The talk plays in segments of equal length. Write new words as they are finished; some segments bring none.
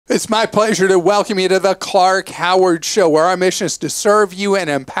It's my pleasure to welcome you to the Clark Howard Show, where our mission is to serve you and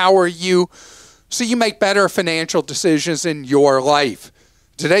empower you so you make better financial decisions in your life.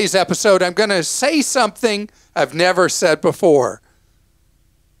 Today's episode, I'm going to say something I've never said before.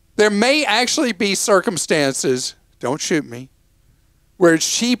 There may actually be circumstances, don't shoot me, where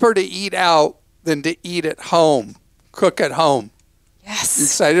it's cheaper to eat out than to eat at home, cook at home. Yes. You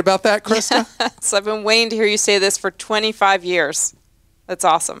excited about that, Christa? Yes, I've been waiting to hear you say this for 25 years. That's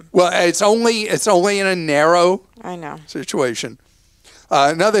awesome. Well, it's only in a narrow situation.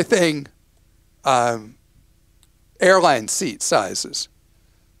 Another thing, airline seat sizes.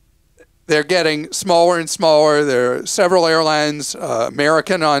 They're getting smaller and smaller. There are several airlines,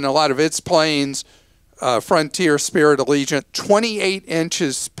 American on a lot of its planes, Frontier, Spirit, Allegiant, 28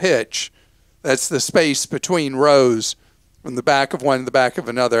 inches pitch. That's the space between rows from the back of one to the back of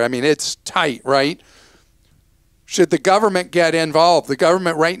another. I mean, it's tight, right? Should the government get involved? The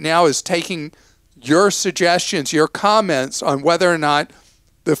government right now is taking your suggestions, your comments on whether or not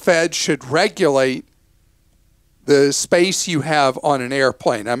the Fed should regulate the space you have on an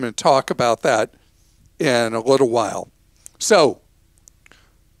airplane. I'm going to talk about that in a little while. So,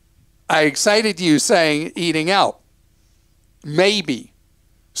 I excited you saying eating out. Maybe.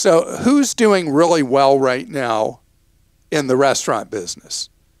 So, who's doing really well right now in the restaurant business?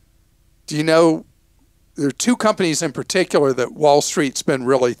 Do you know? There are two companies in particular that Wall Street's been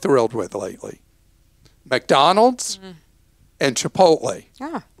really thrilled with lately. McDonald's and Chipotle.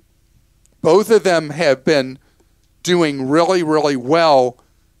 Yeah. Both of them have been doing really, really well.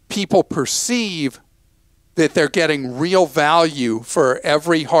 People perceive that they're getting real value for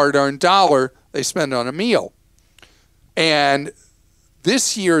every hard-earned dollar they spend on a meal. And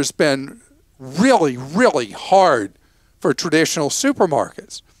this year's been really, really hard for traditional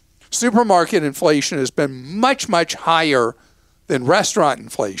supermarkets. Supermarket inflation has been much, much higher than restaurant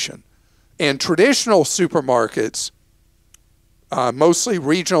inflation. And traditional supermarkets, mostly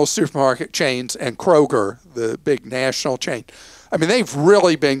regional supermarket chains and Kroger, the big national chain, I mean, they've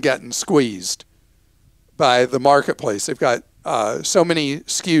really been getting squeezed by the marketplace. They've got so many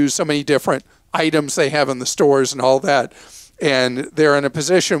SKUs, so many different items they have in the stores and all that. And they're in a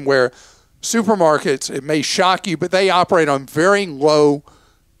position where supermarkets, it may shock you, but they operate on very low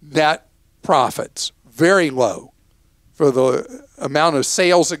net profits, very low for the amount of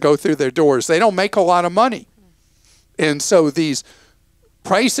sales that go through their doors. They don't make a lot of money. And so these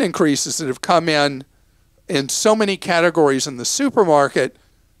price increases that have come in so many categories in the supermarket,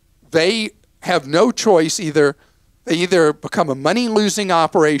 they have no choice. They either become a money-losing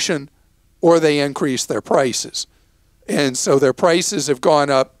operation or they increase their prices. And so their prices have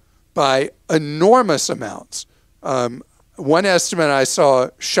gone up by enormous amounts. One estimate I saw,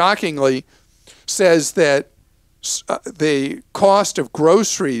 shockingly, says that the cost of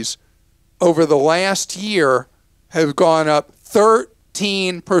groceries over the last year have gone up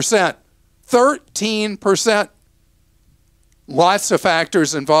 13%. 13%. Lots of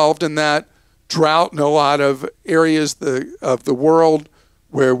factors involved in that. Drought in a lot of areas of the world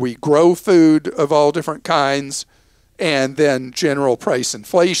where we grow food of all different kinds. And then general price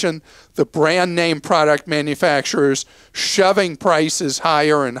inflation, the brand name product manufacturers shoving prices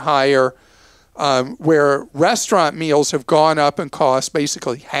higher and higher, where restaurant meals have gone up in cost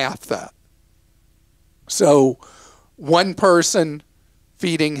basically half that. So one person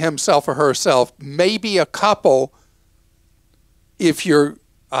feeding himself or herself, maybe a couple, if you're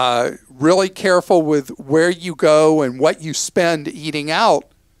really careful with where you go and what you spend eating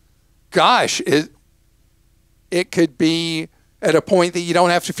out, gosh, it could be at a point that you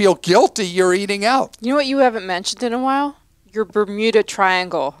don't have to feel guilty you're eating out. You know what you haven't mentioned in a while? Your Bermuda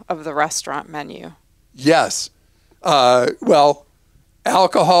Triangle of the restaurant menu. Yes. Well,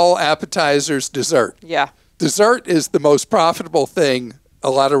 alcohol, appetizers, dessert. Yeah. Dessert is the most profitable thing a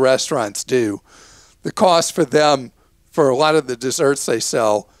lot of restaurants do. The cost for them, for a lot of the desserts they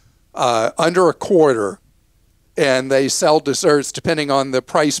sell, under a quarter, and they sell desserts depending on the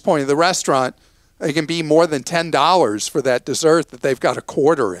price point of the restaurant. It can be more than $10 for that dessert that they've got a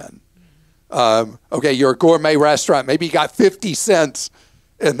quarter in. Okay, you're a gourmet restaurant. Maybe you got 50 cents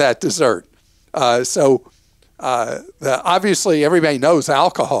in that dessert. Obviously, everybody knows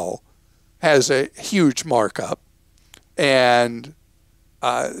alcohol has a huge markup. And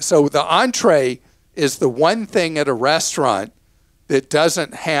so the entree is the one thing at a restaurant that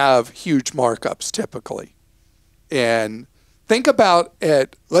doesn't have huge markups typically. And think about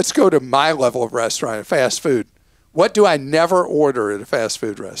it. Let's go to my level of restaurant, fast food. What do I never order at a fast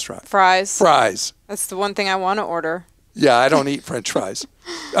food restaurant? Fries. Fries. That's the one thing I want to order. Yeah, I don't eat French fries.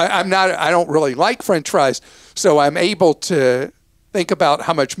 I don't really like French fries, so I'm able to think about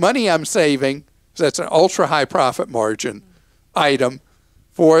how much money I'm saving. So that's an ultra high profit margin item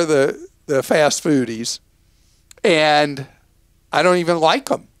for the fast foodies. And I don't even like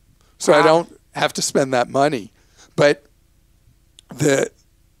them. So I don't have to spend that money. But the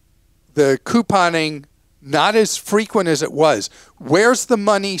couponing, not as frequent as it was. Where's the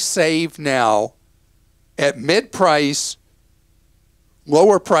money saved now at mid-price,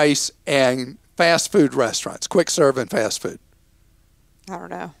 lower price, and fast food restaurants, quick serve and fast food? I don't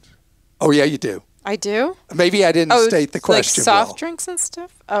know. Oh, yeah, you do. I do? Maybe I didn't state the question like soft well. drinks and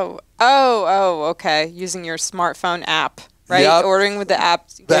stuff? Oh, okay. Using your smartphone app, right? Yep. Ordering with the app,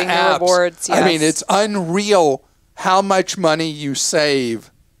 getting the apps. rewards. Yes. I mean, it's unreal how much money you save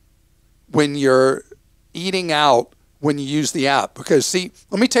when you're eating out when you use the app. Because, see,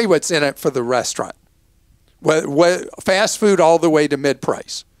 let me tell you what's in it for the restaurant. What fast food all the way to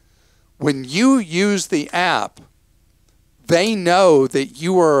mid-price. When you use the app, they know that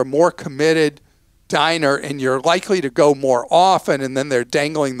you are a more committed diner and you're likely to go more often, and then they're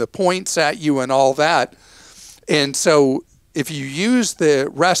dangling the points at you and all that. And so if you use the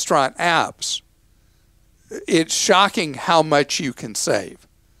restaurant apps, it's shocking how much you can save.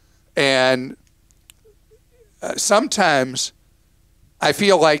 And sometimes I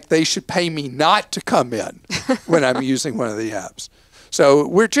feel like they should pay me not to come in when I'm using one of the apps. So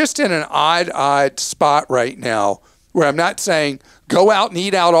we're just in an odd spot right now where I'm not saying go out and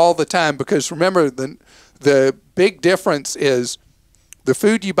eat out all the time, because remember, the big difference is the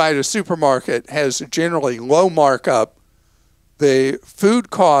food you buy at a supermarket has generally low markup. The food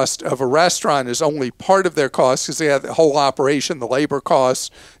cost of a restaurant is only part of their cost because they have the whole operation, the labor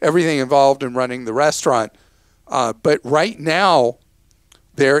costs, everything involved in running the restaurant. But right now,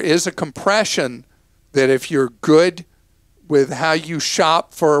 there is a compression that if you're good with how you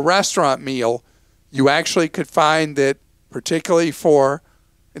shop for a restaurant meal, you actually could find that, particularly for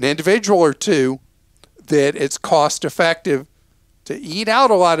an individual or two, that it's cost effective to eat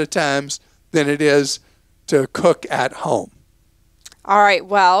out a lot of times than it is to cook at home. All right.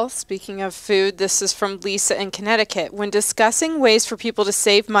 Well, speaking of food, this is from Lisa in Connecticut. When discussing ways for people to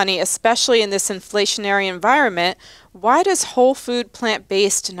save money, especially in this inflationary environment, why does whole food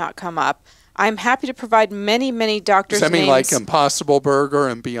plant-based not come up? I'm happy to provide many doctors' names. Does that mean like Impossible Burger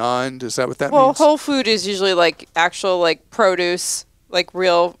and beyond? Is that what that means? Well, whole food is usually like actual like produce, like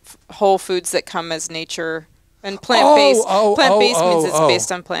real whole foods that come as nature. And plant-based means it's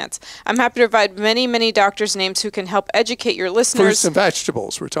based on plants. I'm happy to provide many doctors' names who can help educate your listeners. Fruits and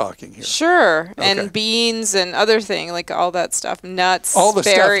vegetables we're talking here. Sure. Okay. And beans and other things, like all that stuff. Nuts, all the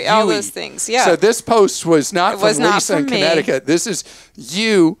berry, stuff all you those eat. things. Yeah. So this post was not from Lisa in me. Connecticut. This is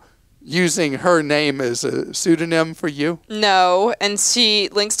you using her name as a pseudonym for you? No, and she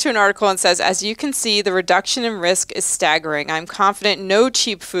links to an article and says, as you can see, the reduction in risk is staggering. I'm confident no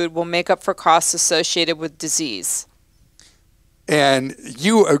cheap food will make up for costs associated with disease. And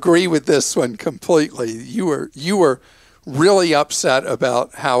you agree with this one completely. You were really upset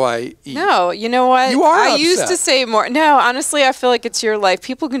about how I eat. No, you know what? You are I upset. used to say more. No, honestly, I feel like it's your life.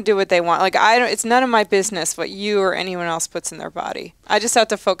 People can do what they want. Like it's none of my business what you or anyone else puts in their body. I just have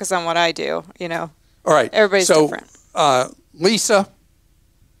to focus on what I do, you know. All right. Everybody's different. Lisa,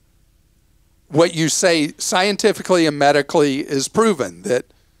 what you say scientifically and medically is proven that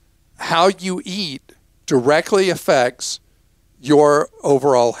how you eat directly affects your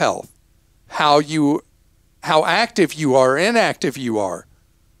overall health. How active you are, inactive you are,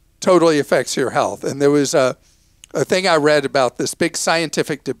 totally affects your health. And there was a thing I read about this big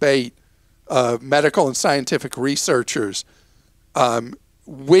scientific debate of medical and scientific researchers,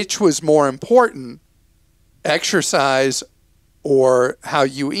 which was more important, exercise or how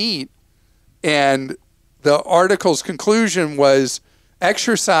you eat. And the article's conclusion was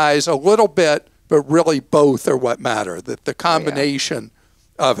exercise a little bit, but really both are what matter, that the combination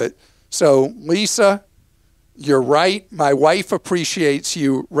of it. So, Lisa, you're right. My wife appreciates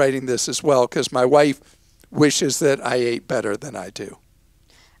you writing this as well, because my wife wishes that I ate better than I do.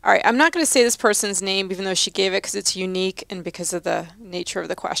 All right, I'm not going to say this person's name, even though she gave it, because it's unique and because of the nature of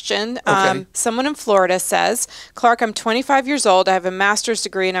the question. Okay. Someone in Florida says, Clark, I'm 25 years old. I have a master's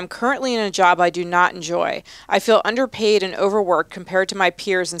degree, and I'm currently in a job I do not enjoy. I feel underpaid and overworked compared to my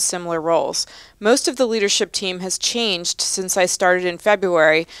peers in similar roles. Most of the leadership team has changed since I started in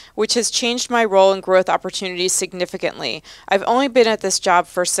February, which has changed my role and growth opportunities significantly. I've only been at this job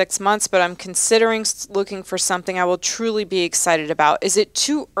for 6 months, but I'm considering looking for something I will truly be excited about. Is it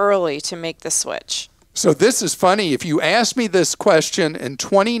too early to make the switch? So this is funny. If you asked me this question in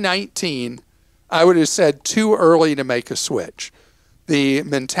 2019, I would have said too early to make a switch. The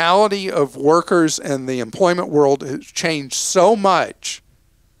mentality of workers and the employment world has changed so much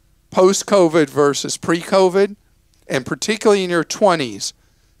post-COVID versus pre-COVID, and particularly in your 20s.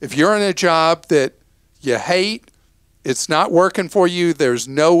 If you're in a job that you hate, it's not working for you, there's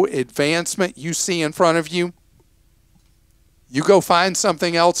no advancement you see in front of you, you go find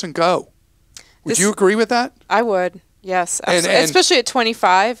something else and go. Would you agree with that? I would, yes. And especially at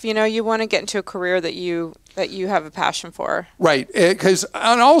 25, you want to get into a career that you have a passion for. Right.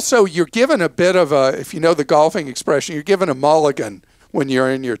 And also you're given a bit of a, if you know the golfing expression, you're given a mulligan when you're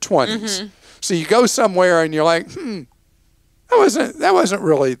in your 20s. Mm-hmm. So you go somewhere and you're like, that wasn't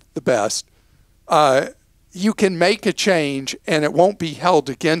really the best. You can make a change and it won't be held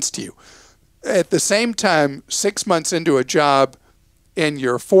against you. At the same time, 6 months into a job in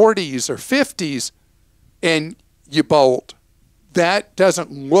your 40s or 50s and you bolt, that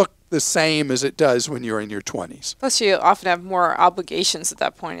doesn't look the same as it does when you're in your 20s. Plus, you often have more obligations at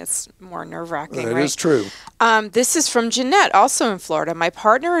that point. It's more nerve-wracking, right? That is true. This is from Jeanette, also in Florida. My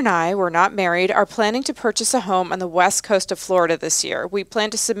partner and I, we're not married, are planning to purchase a home on the west coast of Florida this year. We plan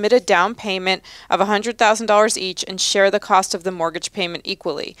to submit a down payment of $100,000 each and share the cost of the mortgage payment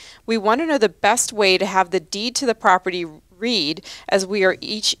equally. We want to know the best way to have the deed to the property read, as we are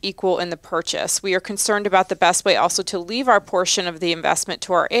each equal in the purchase. We are concerned about the best way also to leave our portion of the investment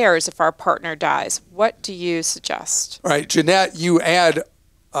to our heirs if our partner dies. What do you suggest? All right, Jeanette, you add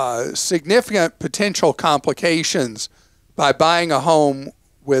significant potential complications by buying a home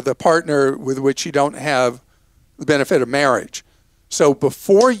with a partner with which you don't have the benefit of marriage. So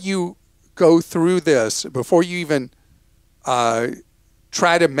before you go through this, before you even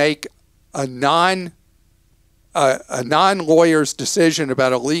try to make a non-lawyer's decision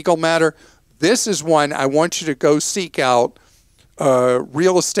about a legal matter, this is one I want you to go seek out a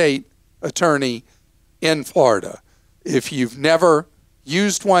real estate attorney in Florida. If you've never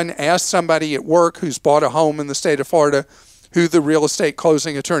used one, ask somebody at work who's bought a home in the state of Florida who the real estate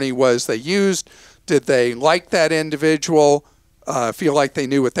closing attorney was they used. Did they like that individual, feel like they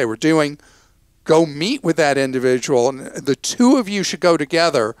knew what they were doing? Go meet with that individual, and the two of you should go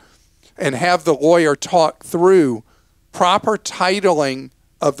together and have the lawyer talk through proper titling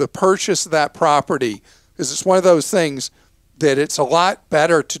of the purchase of that property, because it's one of those things that it's a lot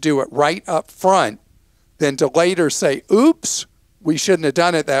better to do it right up front than to later say, oops, we shouldn't have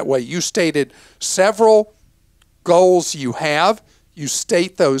done it that way. You stated several goals you have. You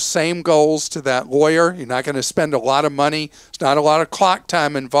state those same goals to that lawyer. You're not going to spend a lot of money. There's not a lot of clock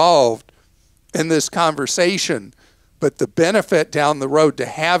time involved in this conversation, but the benefit down the road to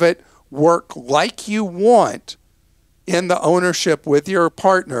have it work like you want in the ownership with your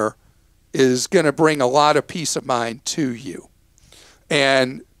partner is going to bring a lot of peace of mind to you.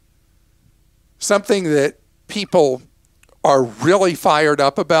 And something that people are really fired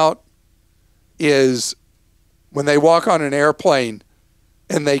up about is when they walk on an airplane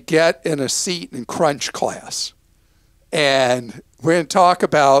and they get in a seat in crunch class. And we're going to talk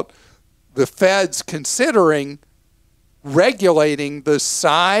about the feds considering regulating the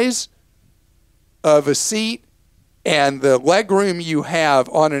size of a seat and the legroom you have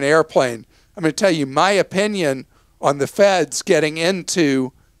on an airplane. I'm going to tell you my opinion on the feds getting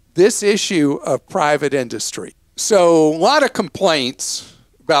into this issue of private industry. So a lot of complaints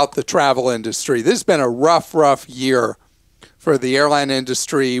about the travel industry. This has been a rough year for the airline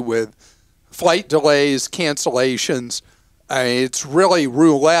industry with flight delays, cancellations. It's really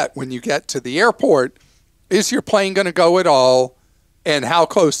roulette when you get to the airport. Is your plane going to go at all? And how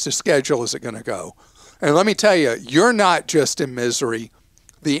close to schedule is it going to go? And let me tell you, you're not just in misery.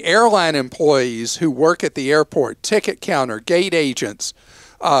 The airline employees who work at the airport, ticket counter, gate agents,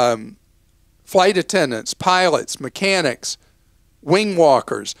 flight attendants, pilots, mechanics, wing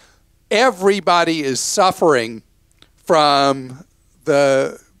walkers, everybody is suffering from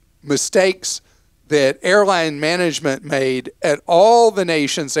the mistakes that airline management made at all the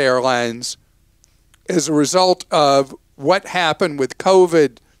nation's airlines as a result of what happened with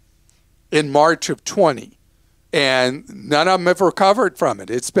COVID in March of 20. And none of them have recovered from it.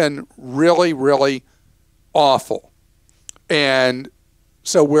 It's been really awful. And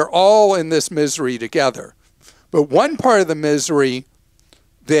so we're all in this misery together. But one part of the misery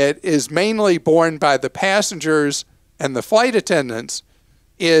that is mainly borne by the passengers and the flight attendants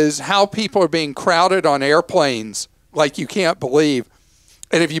is how people are being crowded on airplanes like you can't believe.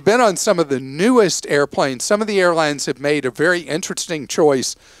 And if you've been on some of the newest airplanes, some of the airlines have made a very interesting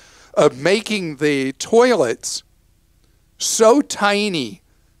choice of making the toilets so tiny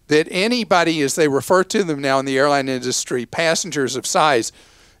that anybody, as they refer to them now in the airline industry, passengers of size,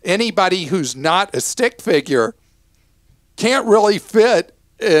 anybody who's not a stick figure can't really fit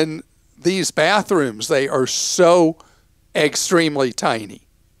in these bathrooms. They are so extremely tiny.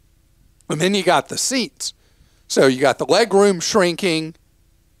 And then you got the seats. So you got the leg room shrinking.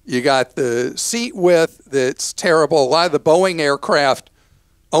 You got the seat width that's terrible. A lot of the Boeing aircraft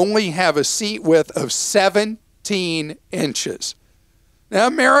only have a seat width of 17 inches. Now,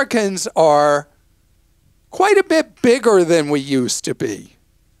 Americans are quite a bit bigger than we used to be.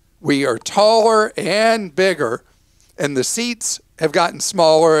 We are taller and bigger, and the seats have gotten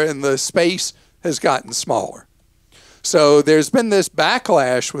smaller and the space has gotten smaller. So there's been this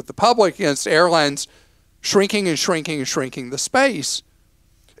backlash with the public against airlines shrinking and shrinking and shrinking the space.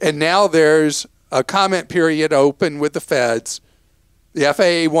 And now there's a comment period open with the feds. The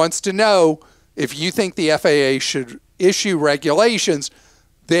FAA wants to know if you think the FAA should issue regulations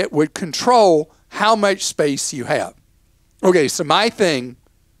that would control how much space you have. Okay, so my thing,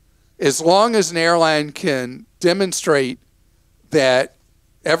 as long as an airline can demonstrate that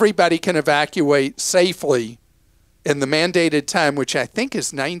everybody can evacuate safely in the mandated time, which I think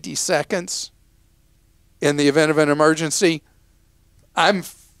is 90 seconds in the event of an emergency, I'm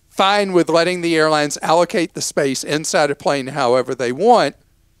fine with letting the airlines allocate the space inside a plane however they want.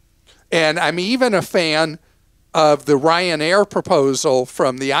 And I'm even a fan of the Ryanair proposal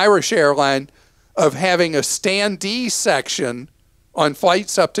from the Irish airline of having a standee section on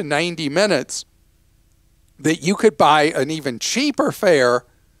flights up to 90 minutes that you could buy an even cheaper fare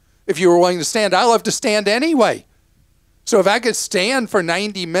if you were willing to stand. I love to stand anyway. So if I could stand for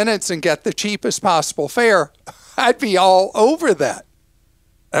 90 minutes and get the cheapest possible fare, I'd be all over that.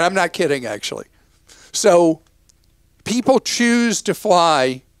 And I'm not kidding, actually. So people choose to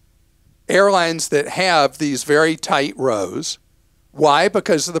fly airlines that have these very tight rows. Why?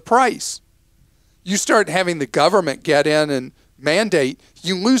 Because of the price. You start having the government get in and mandate,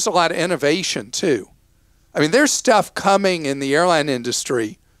 you lose a lot of innovation too. I mean, there's stuff coming in the airline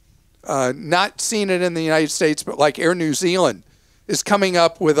industry, not seen it in the United States, but like Air New Zealand is coming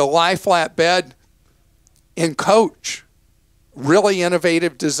up with a lie flat bed in coach. Really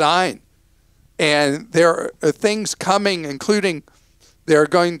innovative design. And there are things coming, including there are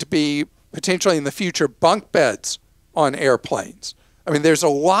going to be potentially in the future bunk beds on airplanes. I mean, there's a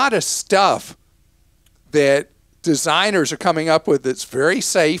lot of stuff that designers are coming up with that's very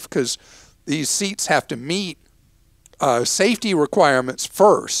safe because these seats have to meet safety requirements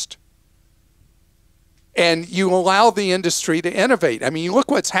first. And you allow the industry to innovate. I mean, you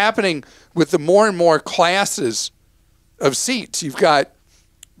look what's happening with the more and more classes of seats. You've got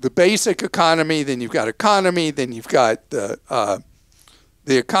the basic economy, then you've got economy, then you've got the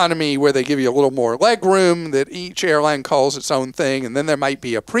economy where they give you a little more leg room that each airline calls its own thing, and then there might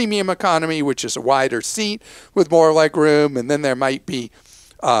be a premium economy, which is a wider seat with more leg room, and then there might be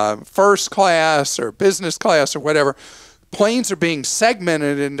first class or business class or whatever. Planes are being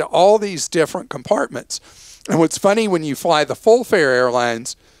segmented into all these different compartments. And what's funny when you fly the full fare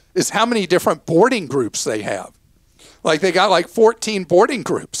airlines is how many different boarding groups they have. Like they got like 14 boarding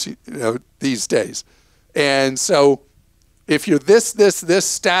groups, these days. And so if you're this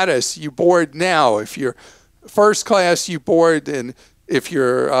status, you board now. If you're first class, you board. And if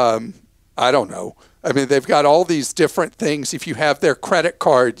you're, I don't know. I mean, they've got all these different things. If you have their credit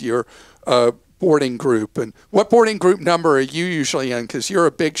card, you're boarding group. And what boarding group number are you usually in? Because you're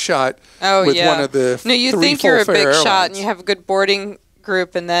a big shot with one of the you three think you're a big airlines. shot and you have a good boarding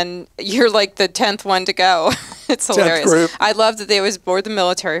group, and then you're like the 10th one to go. It's hilarious. Group. I love that they always board the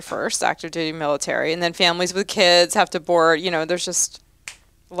military first, active duty military, and then families with kids have to board. There's just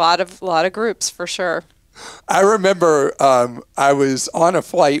a lot of groups for sure. I remember I was on a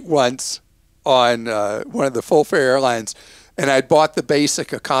flight once on one of the full fare airlines, and I'd bought the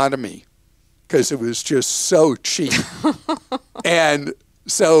basic economy because it was just so cheap. And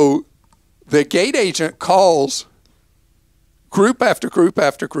so the gate agent calls group after group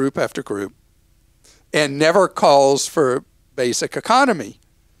after group after group and never calls for basic economy.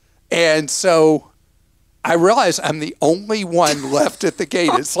 And so I realized I'm the only one left at the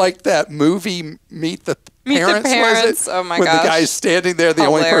gate. It's like that movie, Meet the Parents. Was it? Oh my gosh. When the guy's standing there, the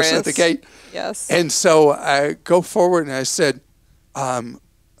only person at the gate. Yes. And so I go forward and I said,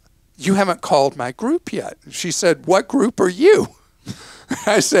 you haven't called my group yet. She said, what group are you?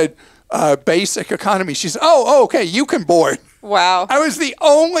 I said, basic economy. She said, oh, okay, you can board. Wow. I was the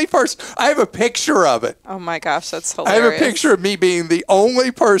only person. I have a picture of it. Oh my gosh, that's hilarious. I have a picture of me being the only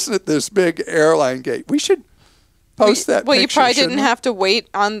person at this big airline gate. We should post that Well, picture. you probably didn't have to wait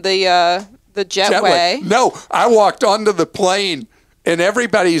on the jetway. No, I walked onto the plane and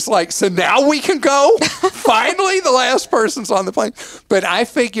everybody's like, so now we can go? Finally, the last person's on the plane. But I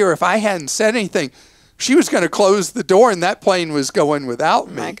figure if I hadn't said anything, she was going to close the door and that plane was going without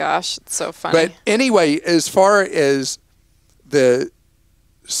me. Oh my gosh, it's so funny. But anyway, as far as the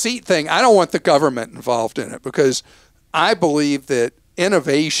seat thing, I don't want the government involved in it because I believe that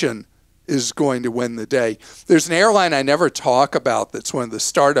innovation is going to win the day. There's an airline I never talk about that's one of the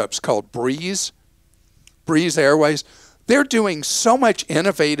startups called Breeze Airways. They're doing so much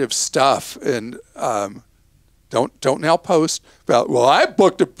innovative stuff, and don't now post about, well, I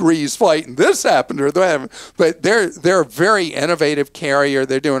booked a Breeze flight and this happened or that happened. But they're a very innovative carrier.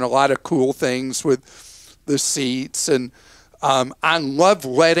 They're doing a lot of cool things with the seats, and I love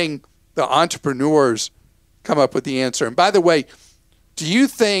letting the entrepreneurs come up with the answer. And by the way, do you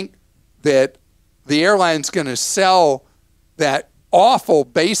think that the airline's going to sell that awful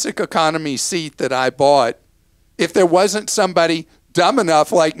basic economy seat that I bought if there wasn't somebody dumb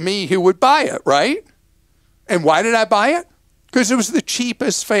enough like me who would buy it, right? And why did I buy it? Because it was the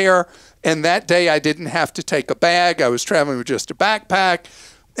cheapest fare, and that day I didn't have to take a bag. I was traveling with just a backpack,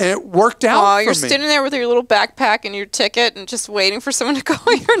 and it worked out for me. You're standing there with your little backpack and your ticket and just waiting for someone to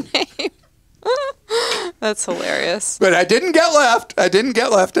call your name. That's hilarious. But I didn't get left.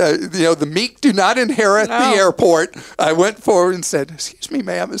 The meek do not inherit the airport. I went forward and said, "Excuse me,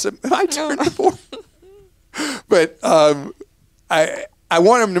 ma'am, is it my turn to board?" But I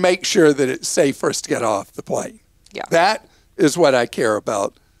want them to make sure that it's safe for us to get off the plane. Yeah. That is what I care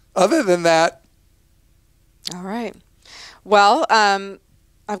about. Other than that. All right. Well,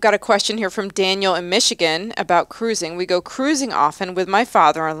 I've got a question here from Daniel in Michigan about cruising. We go cruising often with my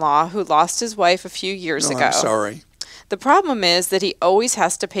father-in-law, who lost his wife a few years ago. I'm sorry. The problem is that he always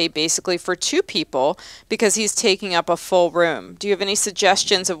has to pay basically for 2 people because he's taking up a full room. Do you have any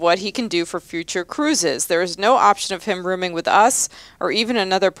suggestions of what he can do for future cruises? There is no option of him rooming with us or even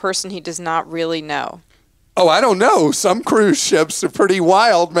another person he does not really know. Oh, I don't know. Some cruise ships are pretty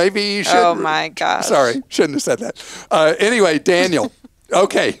wild. Maybe you should. Oh, my gosh. Sorry, shouldn't have said that. Anyway, Daniel.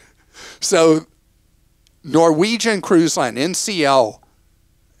 Okay. So Norwegian Cruise Line, NCL,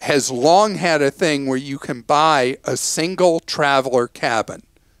 has long had a thing where you can buy a single traveler cabin.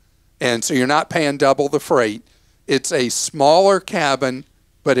 And so you're not paying double the freight. It's a smaller cabin,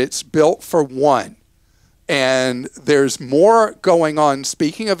 but it's built for one. And there's more going on.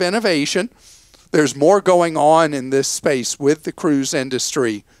 Speaking of innovation, there's more going on in this space with the cruise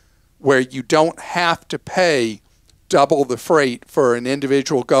industry where you don't have to pay double the freight for an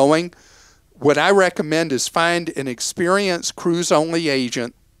individual going. What I recommend is find an experienced cruise-only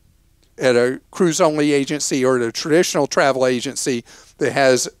agent at a cruise-only agency or at a traditional travel agency that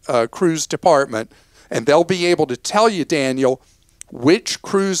has a cruise department, and they'll be able to tell you, Daniel, which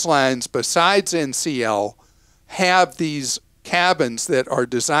cruise lines besides NCL have these cabins that are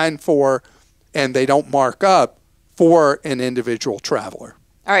designed for, and they don't mark up, for an individual traveler.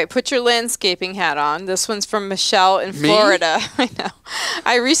 All right, put your landscaping hat on. This one's from Michelle in Florida. I know.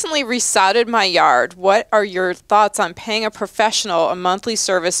 I recently resodded my yard. What are your thoughts on paying a professional a monthly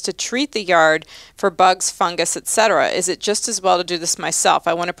service to treat the yard for bugs, fungus, etc.? Is it just as well to do this myself?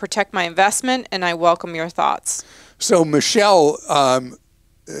 I want to protect my investment, and I welcome your thoughts. So, Michelle,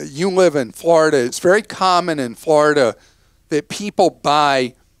 you live in Florida. It's very common in Florida that people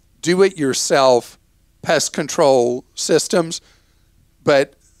buy do-it-yourself pest control systems.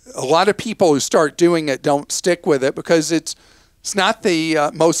 But a lot of people who start doing it don't stick with it because it's not the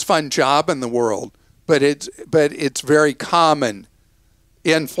most fun job in the world. But it's very common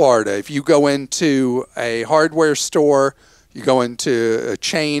in Florida. If you go into a hardware store, you go into a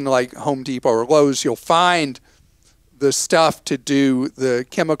chain like Home Depot or Lowe's, you'll find the stuff to do the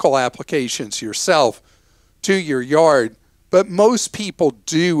chemical applications yourself to your yard. But most people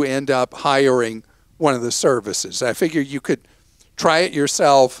do end up hiring one of the services. I figure you could try it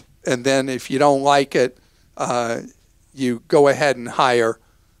yourself, and then if you don't like it, you go ahead and hire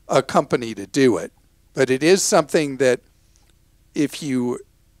a company to do it. But it is something that if you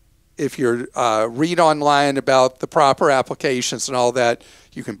read online about the proper applications and all that,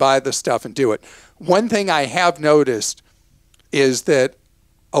 you can buy the stuff and do it. One thing I have noticed is that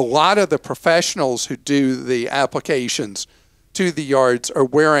a lot of the professionals who do the applications to the yards are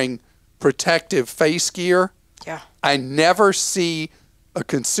wearing protective face gear. Yeah. I never see a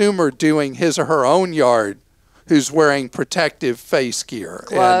consumer doing his or her own yard who's wearing protective face gear.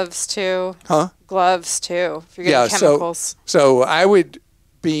 Gloves, too. Huh? Gloves, too, if you're getting chemicals. So I would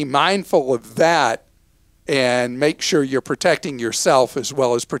be mindful of that and make sure you're protecting yourself as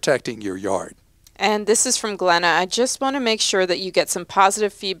well as protecting your yard. And this is from Glenna. I just want to make sure that you get some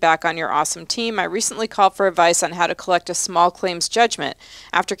positive feedback on your awesome team. I recently called for advice on how to collect a small claims judgment.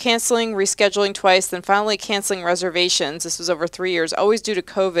 After canceling, rescheduling twice, then finally canceling reservations, this was over 3 years, always due to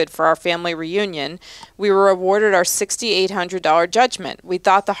COVID for our family reunion, we were awarded our $6,800 judgment. We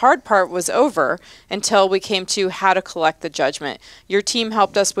thought the hard part was over until we came to how to collect the judgment. Your team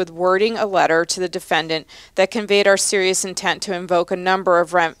helped us with wording a letter to the defendant that conveyed our serious intent to invoke a number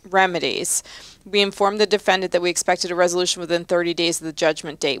of remedies. We informed the defendant that we expected a resolution within 30 days of the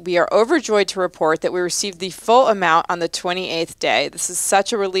judgment date. We are overjoyed to report that we received the full amount on the 28th day. This is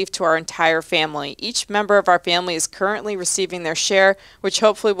such a relief to our entire family. Each member of our family is currently receiving their share, which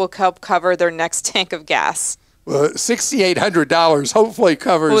hopefully will help cover their next tank of gas. Well, $6,800 hopefully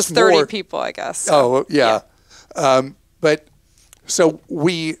covers it was 30 more people, I guess. So. Oh, yeah. But so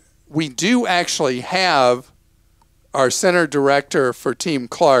we do actually have our center director for Team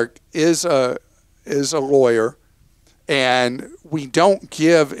Clark is a lawyer, and we don't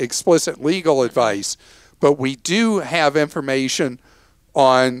give explicit legal advice, but we do have information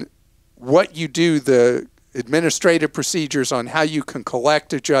on what you do, the administrative procedures on how you can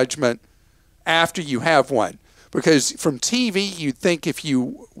collect a judgment after you have one. Because from TV, you'd think if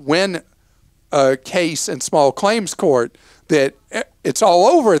you win a case in small claims court that it's all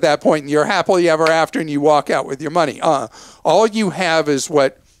over at that point and you're happily ever after and you walk out with your money. All you have is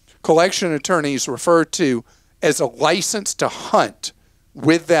what collection attorneys refer to as a license to hunt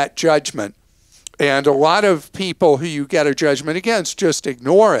with that judgment. And a lot of people who you get a judgment against just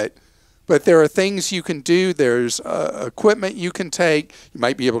ignore it. But there are things you can do. There's equipment you can take. You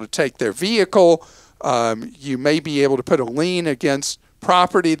might be able to take their vehicle. You may be able to put a lien against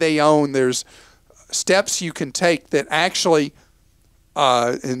property they own. There's steps you can take that actually,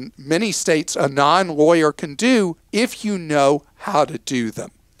 in many states, a non-lawyer can do if you know how to do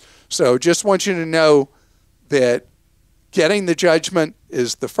them. So just want you to know that getting the judgment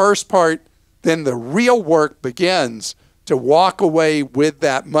is the first part. Then the real work begins to walk away with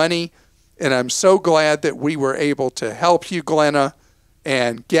that money. And I'm so glad that we were able to help you, Glenna,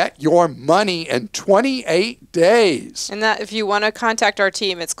 and get your money in 28 days. And that, if you want to contact our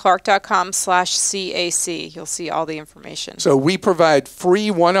team, it's clark.com/CAC. You'll see all the information. So we provide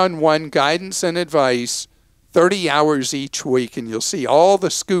free one-on-one guidance and advice, 30 hours each week, and you'll see all the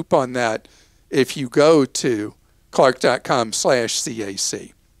scoop on that if you go to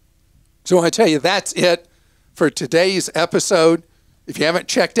clark.com/CAC. So I tell you, that's it for today's episode. If you haven't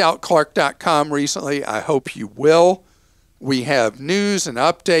checked out clark.com recently, I hope you will. We have news and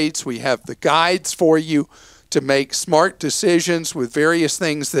updates. We have the guides for you to make smart decisions with various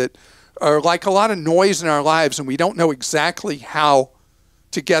things that are like a lot of noise in our lives, and we don't know exactly how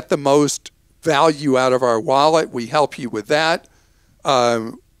to get the most value out of our wallet. We help you with that.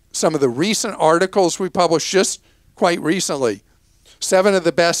 Some of the recent articles we published just quite recently, 7 of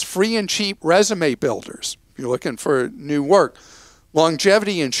the best free and cheap resume builders. If you're looking for new work.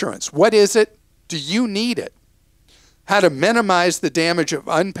 Longevity insurance. What is it? Do you need it? How to minimize the damage of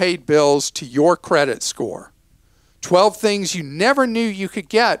unpaid bills to your credit score. 12 things you never knew you could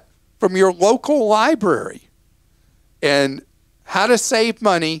get from your local library. And how to save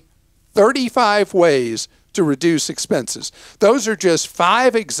money, 35 ways to reduce expenses. Those are just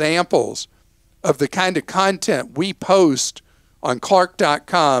 5 examples of the kind of content we post on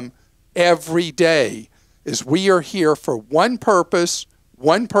clark.com every day, is we are here for one purpose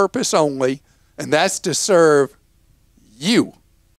only, and that's to serve you.